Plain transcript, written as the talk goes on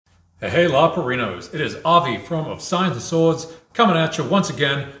Hey LARPerinos, it is Avi from Of Signs and Swords coming at you once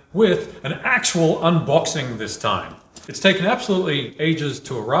again with an actual unboxing this time. It's taken absolutely ages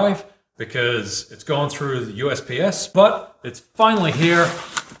to arrive because it's gone through the USPS, but it's finally here,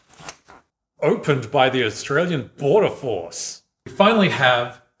 opened by the Australian Border Force. We finally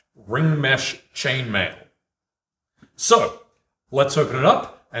have Ringmesh chainmail. So let's open it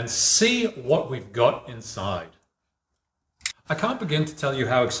up and see what we've got inside. I can't begin to tell you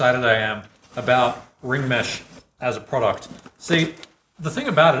how excited I am about Ringmesh as a product. See, the thing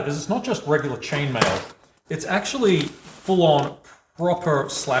about it is it's not just regular chainmail. It's actually full-on proper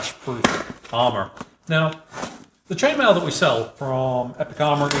slash-proof armor. Now, the chainmail that we sell from Epic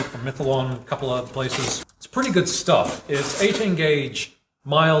Armory, from Mythalon, a couple of other places, it's pretty good stuff. It's 18 gauge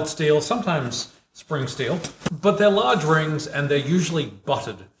mild steel, sometimes spring steel, but they're large rings and they're usually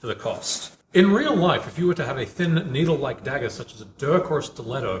butted for the cost. In real life, if you were to have a thin needle-like dagger such as a dirk or a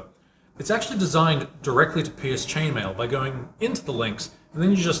stiletto, it's actually designed directly to pierce chainmail by going into the links and then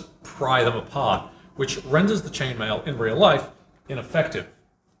you just pry them apart, which renders the chainmail in real life ineffective.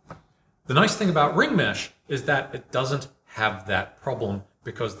 The nice thing about Ringmesh is that it doesn't have that problem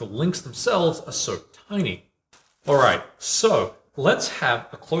because the links themselves are so tiny. Alright, so let's have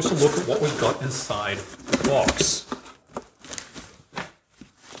a closer look at what we've got inside the box.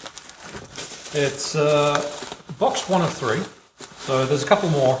 It's box 1 of 3, so there's a couple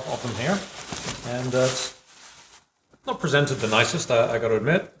more of them here, and it's not presented the nicest, I got to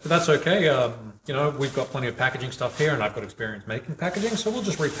admit, but that's okay. You know, we've got plenty of packaging stuff here, and I've got experience making packaging, so we'll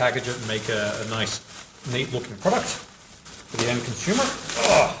just repackage it and make a nice, neat-looking product for the end consumer.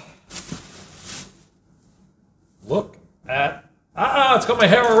 Oh. Look at... it's got my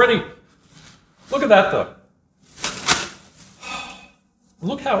hair already! Look at that, though.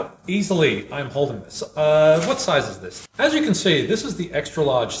 Look how easily I'm holding this. What size is this? As you can see, this is the extra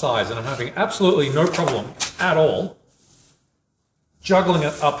large size, and I'm having absolutely no problem at all juggling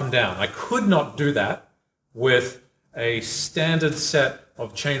it up and down. I could not do that with a standard set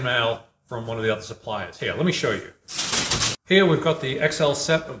of chainmail from one of the other suppliers. Here, let me show you. Here we've got the XL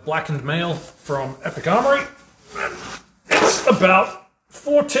set of blackened mail from Epic Armory. It's about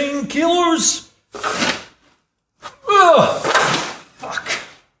 14 kilos. Ugh.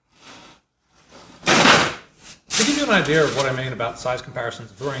 To give you an idea of what I mean about size comparisons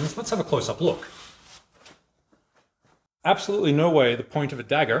of the rings, let's have a close-up look. Absolutely no way the point of a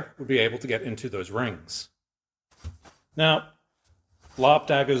dagger would be able to get into those rings. Now, LARP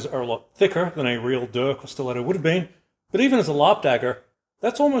daggers are a lot thicker than a real dirk or stiletto would have been, but even as a LARP dagger,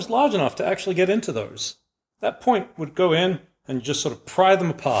 that's almost large enough to actually get into those. That point would go in and just sort of pry them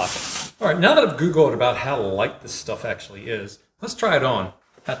apart. Alright, now that I've Googled about how light this stuff actually is, let's try it on.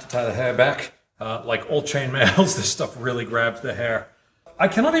 Had to tie the hair back. Like all chainmails, this stuff really grabs the hair. I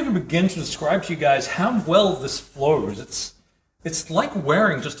cannot even begin to describe to you guys how well this flows. It's like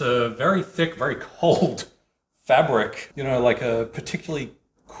wearing just a very thick, very cold fabric, you know, like a particularly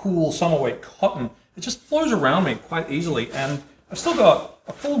cool summer weight cotton. It just flows around me quite easily, and I've still got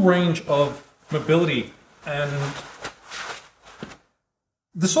a full range of mobility and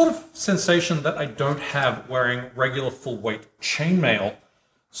the sort of sensation that I don't have wearing regular full weight chainmail.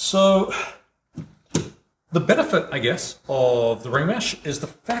 So the benefit, I guess, of the Ringmesh is the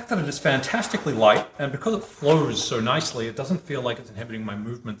fact that it is fantastically light, and because it flows so nicely, it doesn't feel like it's inhibiting my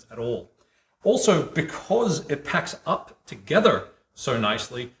movements at all. Also, because it packs up together so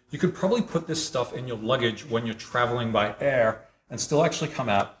nicely, you could probably put this stuff in your luggage when you're traveling by air and still actually come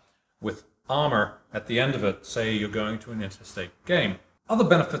out with armor at the end of it, say you're going to an interstate game. Other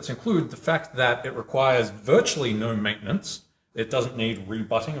benefits include the fact that it requires virtually no maintenance. It doesn't need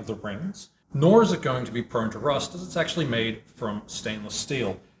rebutting of the rings, nor is it going to be prone to rust, as it's actually made from stainless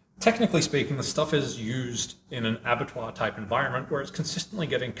steel. Technically speaking, the stuff is used in an abattoir-type environment where it's consistently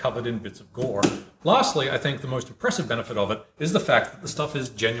getting covered in bits of gore. Lastly, I think the most impressive benefit of it is the fact that the stuff is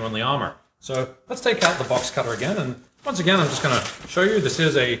genuinely armor. So let's take out the box cutter again, and once again I'm just going to show you this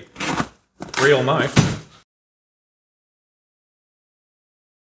is a real knife.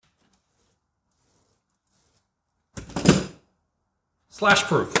 Slash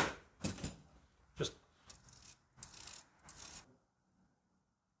proof.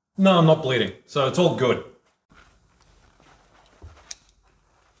 No, I'm not bleeding, so it's all good.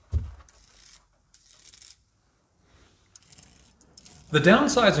 The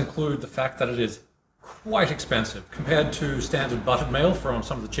downsides include the fact that it is quite expensive. Compared to standard butted mail from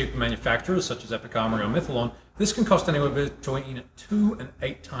some of the cheaper manufacturers, such as Epic Armory or Mythalon, this can cost anywhere between 2 and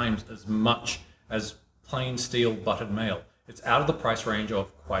 8 times as much as plain steel butted mail. It's out of the price range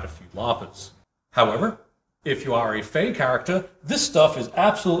of quite a few LARPers. However, If you are a Fey character, this stuff is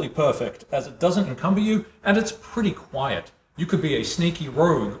absolutely perfect, as it doesn't encumber you, and it's pretty quiet. You could be a sneaky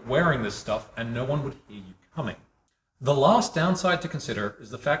rogue wearing this stuff, and no one would hear you coming. The last downside to consider is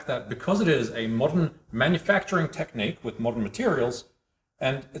the fact that because it is a modern manufacturing technique with modern materials,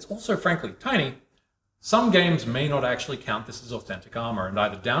 and it's also frankly tiny, some games may not actually count this as authentic armor and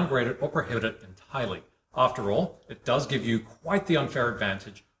either downgrade it or prohibit it entirely. After all, it does give you quite the unfair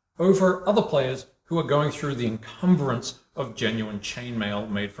advantage over other players who are going through the encumbrance of genuine chainmail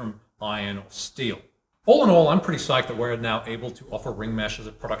made from iron or steel. All in all, I'm pretty psyched that we're now able to offer Ringmesh as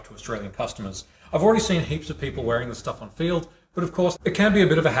a product to Australian customers. I've already seen heaps of people wearing this stuff on field, but of course, it can be a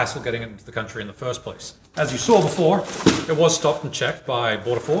bit of a hassle getting it into the country in the first place. As you saw before, it was stopped and checked by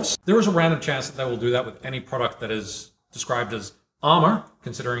Border Force. There is a random chance that they will do that with any product that is described as armor,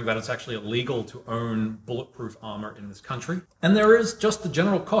 considering that it's actually illegal to own bulletproof armor in this country. And there is just the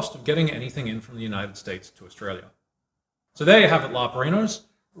general cost of getting anything in from the United States to Australia. So there you have it, LARPerinos.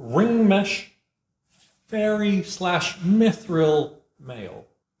 Ringmesh fairy/mithril mail.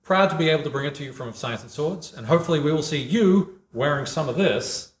 Proud to be able to bring it to you from Science and Swords, and hopefully we will see you wearing some of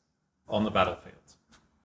this on the battlefield.